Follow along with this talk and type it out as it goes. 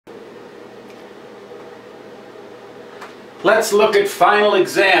Let's look at final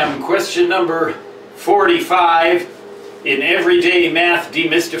exam, question number 45 in Everyday Math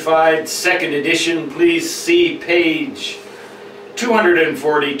Demystified, 2nd edition. Please see page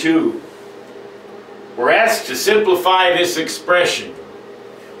 242. We're asked to simplify this expression.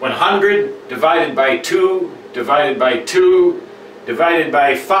 100 divided by 2 divided by 2 divided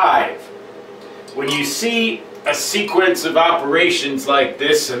by 5. When you see a sequence of operations like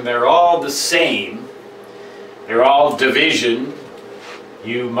this and they're all the same, they're all division,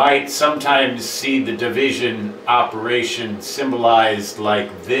 you might sometimes see the division operation symbolized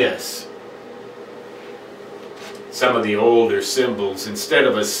like this. Some of the older symbols, instead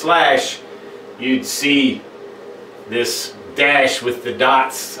of a slash, you'd see this dash with the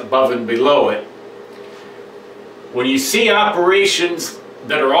dots above and below it. When you see operations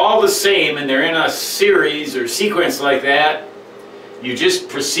that are all the same and they're in a series or sequence like that, you just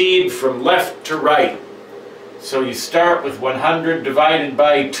proceed from left to right. So you start with 100 divided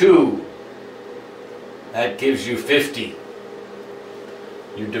by 2. That gives you 50.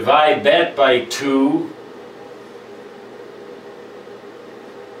 You divide that by 2.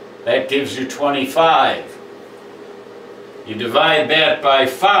 That gives you 25. You divide that by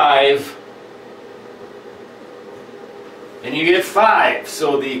 5, and you get 5.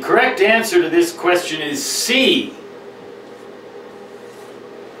 So the correct answer to this question is C.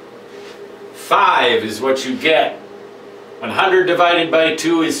 5 is what you get. 100 divided by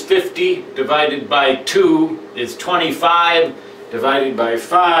 2 is 50, divided by 2 is 25, divided by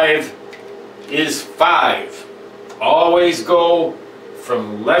 5 is 5. Always go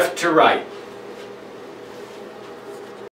from left to right.